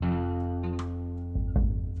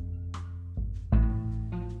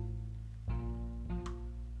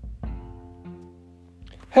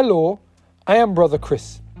Hello, I am Brother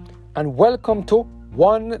Chris, and welcome to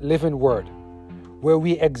One Living Word, where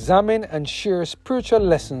we examine and share spiritual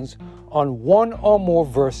lessons on one or more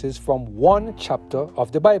verses from one chapter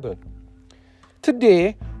of the Bible.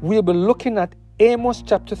 Today, we'll be looking at Amos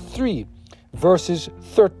chapter 3, verses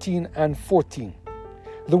 13 and 14.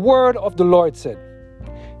 The word of the Lord said,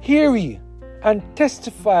 "Hear ye, and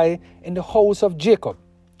testify in the house of Jacob,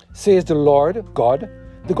 says the Lord God,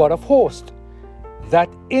 the God of hosts, that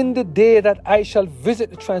in the day that I shall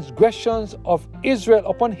visit the transgressions of Israel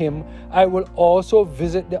upon him, I will also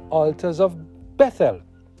visit the altars of Bethel,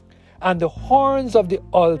 and the horns of the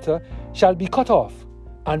altar shall be cut off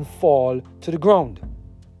and fall to the ground."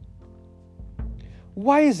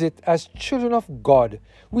 Why is it, as children of God,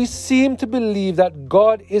 we seem to believe that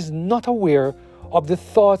God is not aware of the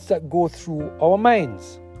thoughts that go through our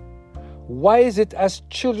minds? Why is it, as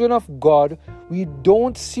children of God, we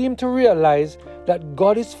don't seem to realize that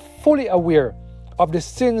God is fully aware of the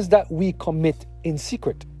sins that we commit in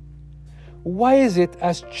secret? Why is it,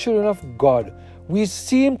 as children of God, we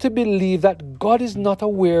seem to believe that God is not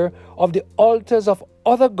aware of the altars of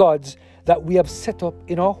other gods that we have set up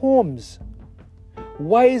in our homes?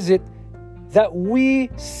 Why is it that we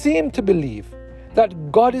seem to believe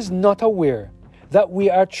that God is not aware that we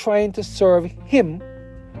are trying to serve Him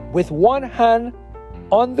with one hand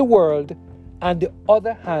on the world and the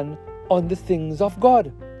other hand on the things of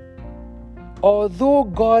God? Although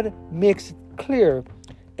God makes it clear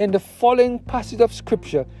in the following passage of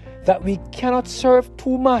Scripture that we cannot serve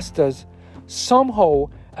two masters, somehow,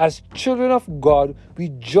 as children of God, we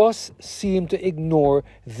just seem to ignore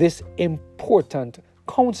this important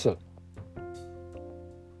counsel.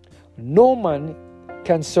 No man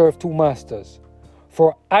can serve two masters,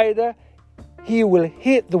 for either he will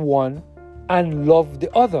hate the one and love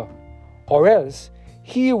the other, or else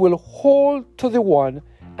he will hold to the one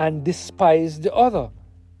and despise the other.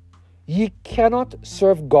 Ye cannot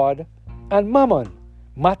serve God and mammon.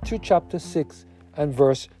 Matthew chapter 6 and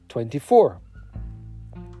verse 24.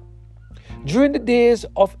 During the days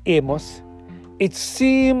of Amos, it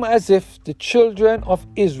seemed as if the children of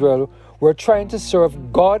Israel were trying to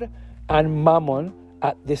serve God and mammon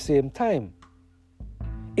at the same time.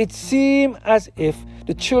 It seemed as if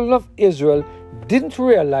the children of Israel didn't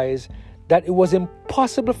realize that it was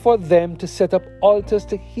impossible for them to set up altars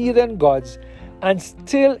to heathen gods and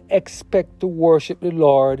still expect to worship the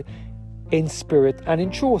Lord in spirit and in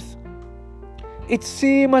truth. It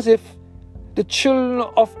seemed as if the children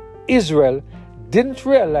of Israel didn't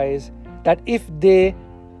realize that if they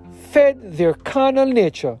fed their carnal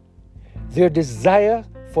nature, their desire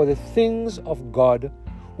for the things of God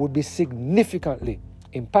would be significantly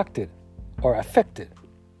impacted or affected.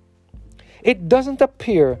 It doesn't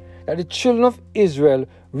appear that the children of Israel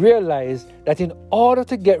realized that in order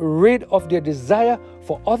to get rid of their desire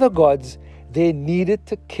for other gods, they needed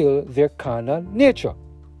to kill their carnal nature.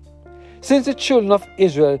 Since the children of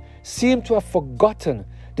Israel seem to have forgotten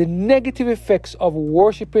the negative effects of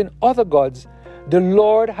worshiping other gods, the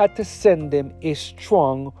Lord had to send them a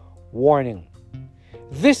strong warning.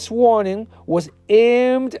 This warning was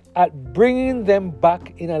aimed at bringing them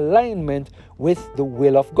back in alignment with the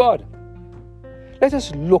will of God. Let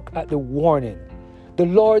us look at the warning the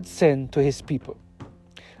Lord sent to His people.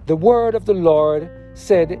 The word of the Lord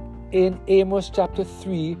said in Amos chapter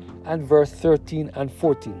 3 and verse 13 and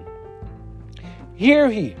 14. "Hear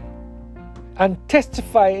ye, and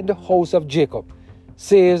testify in the house of Jacob,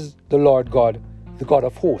 says the Lord God, the God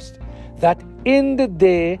of hosts, that in the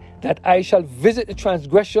day that I shall visit the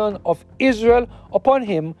transgression of Israel upon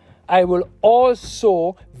him, I will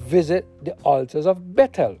also visit the altars of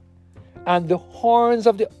Bethel, and the horns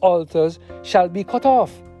of the altars shall be cut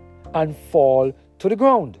off and fall to the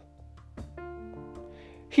ground."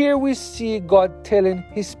 Here we see God telling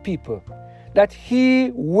His people that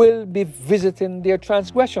He will be visiting their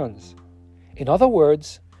transgressions. In other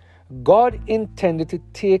words, God intended to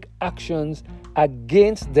take actions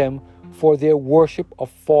against them for their worship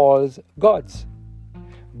of false gods.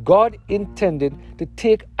 God intended to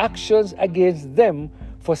take actions against them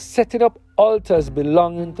for setting up altars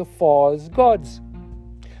belonging to false gods.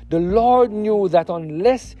 The Lord knew that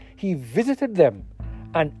unless He visited them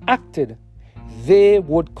and acted, they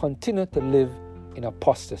would continue to live in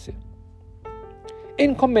apostasy.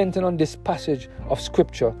 In commenting on this passage of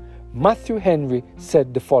Scripture, Matthew Henry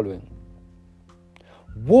said the following: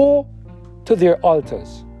 "Woe to their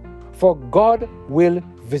altars, for God will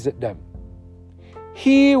visit them.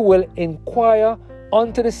 He will inquire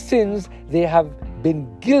unto the sins they have been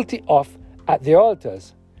guilty of at their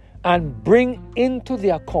altars, and bring into the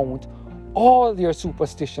account all their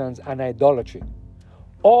superstitions and idolatry.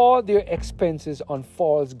 all their expenses on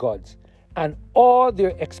false gods and all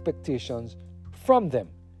their expectations from them.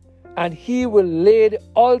 And he will lay the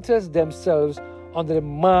altars themselves under the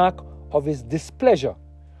mark of his displeasure.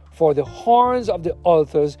 For the horns of the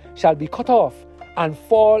altars shall be cut off and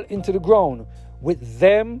fall into the ground, with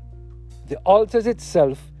them the altars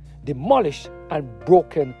itself demolished and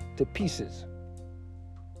broken to pieces.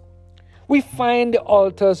 We find the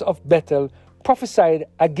altars of Bethel prophesied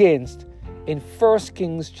against in 1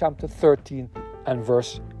 Kings chapter 13 and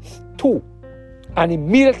verse 2, and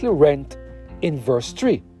immediately rent in verse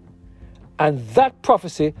 3. And that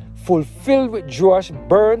prophecy fulfilled with Joash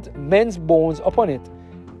burnt men's bones upon it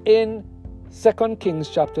in 2 Kings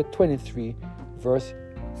chapter 23 verse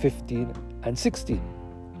 15 and 16.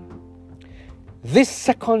 This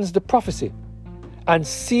seconds the prophecy and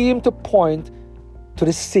seems to point to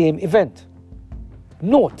the same event.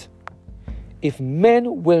 Note, if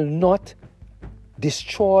men will not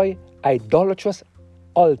destroy idolatrous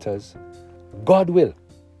altars, God will,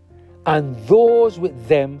 and those with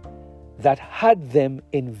them that had them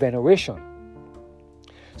in veneration.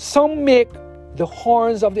 Some make the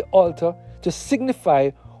horns of the altar to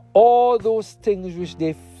signify all those things which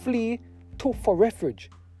they flee to for refuge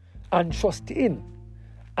and trust in,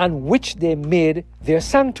 and which they made their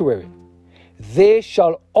sanctuary. They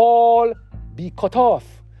shall all be cut off,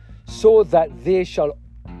 so that they shall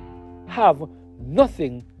have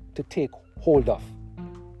nothing to take hold of.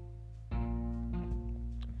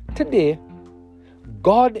 Today,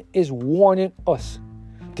 God is warning us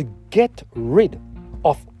to get rid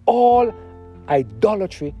of all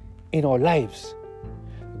idolatry in our lives.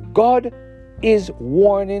 God is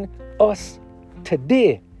warning us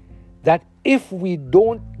today that if we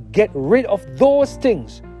don't get rid of those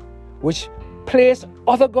things which place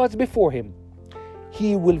other gods before him,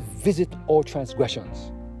 he will visit our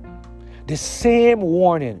transgressions. The same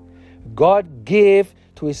warning God gave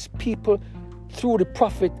to his people through the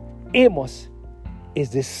prophet Amos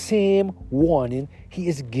is the same warning he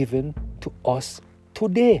is giving to us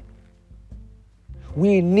today.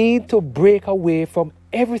 We need to break away from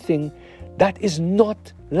everything that is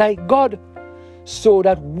not like God, so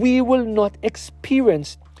that we will not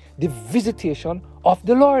experience the visitation of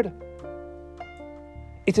the Lord.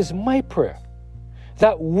 It is my prayer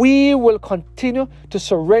that we will continue to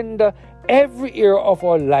surrender every area of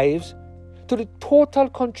our lives to the total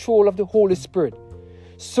control of the Holy Spirit,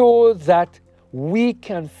 so that we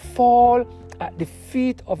can fall at the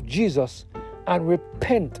feet of Jesus and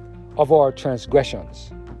repent of our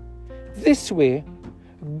transgressions. This way,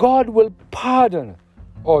 God will pardon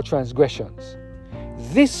our transgressions.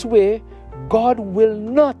 This way, God will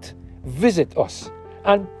not visit us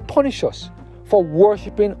and punish us for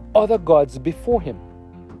worshiping other gods before him.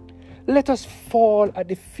 Let us fall at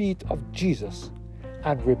the feet of Jesus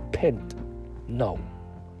and repent now.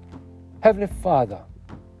 Heavenly Father,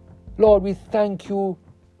 Lord, we thank you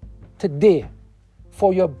today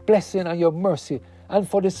for your blessing and your mercy and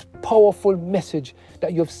for this powerful message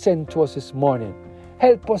that you have sent to us this morning.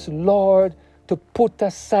 Help us, Lord, to put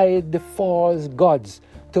aside the false gods,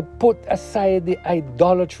 to put aside the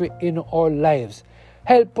idolatry in our lives.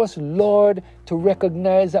 Help us, Lord, to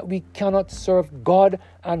recognize that we cannot serve God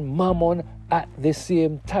and Mammon at the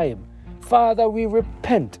same time. Father, we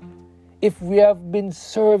repent. If we have been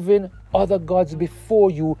serving other gods before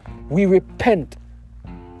you, we repent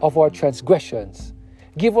of our transgressions.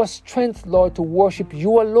 Give us strength, Lord, to worship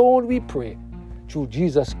you alone, we pray, through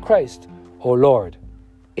Jesus Christ, our Lord.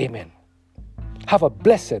 Amen. Have a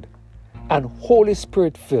blessed and Holy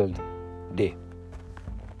Spirit-filled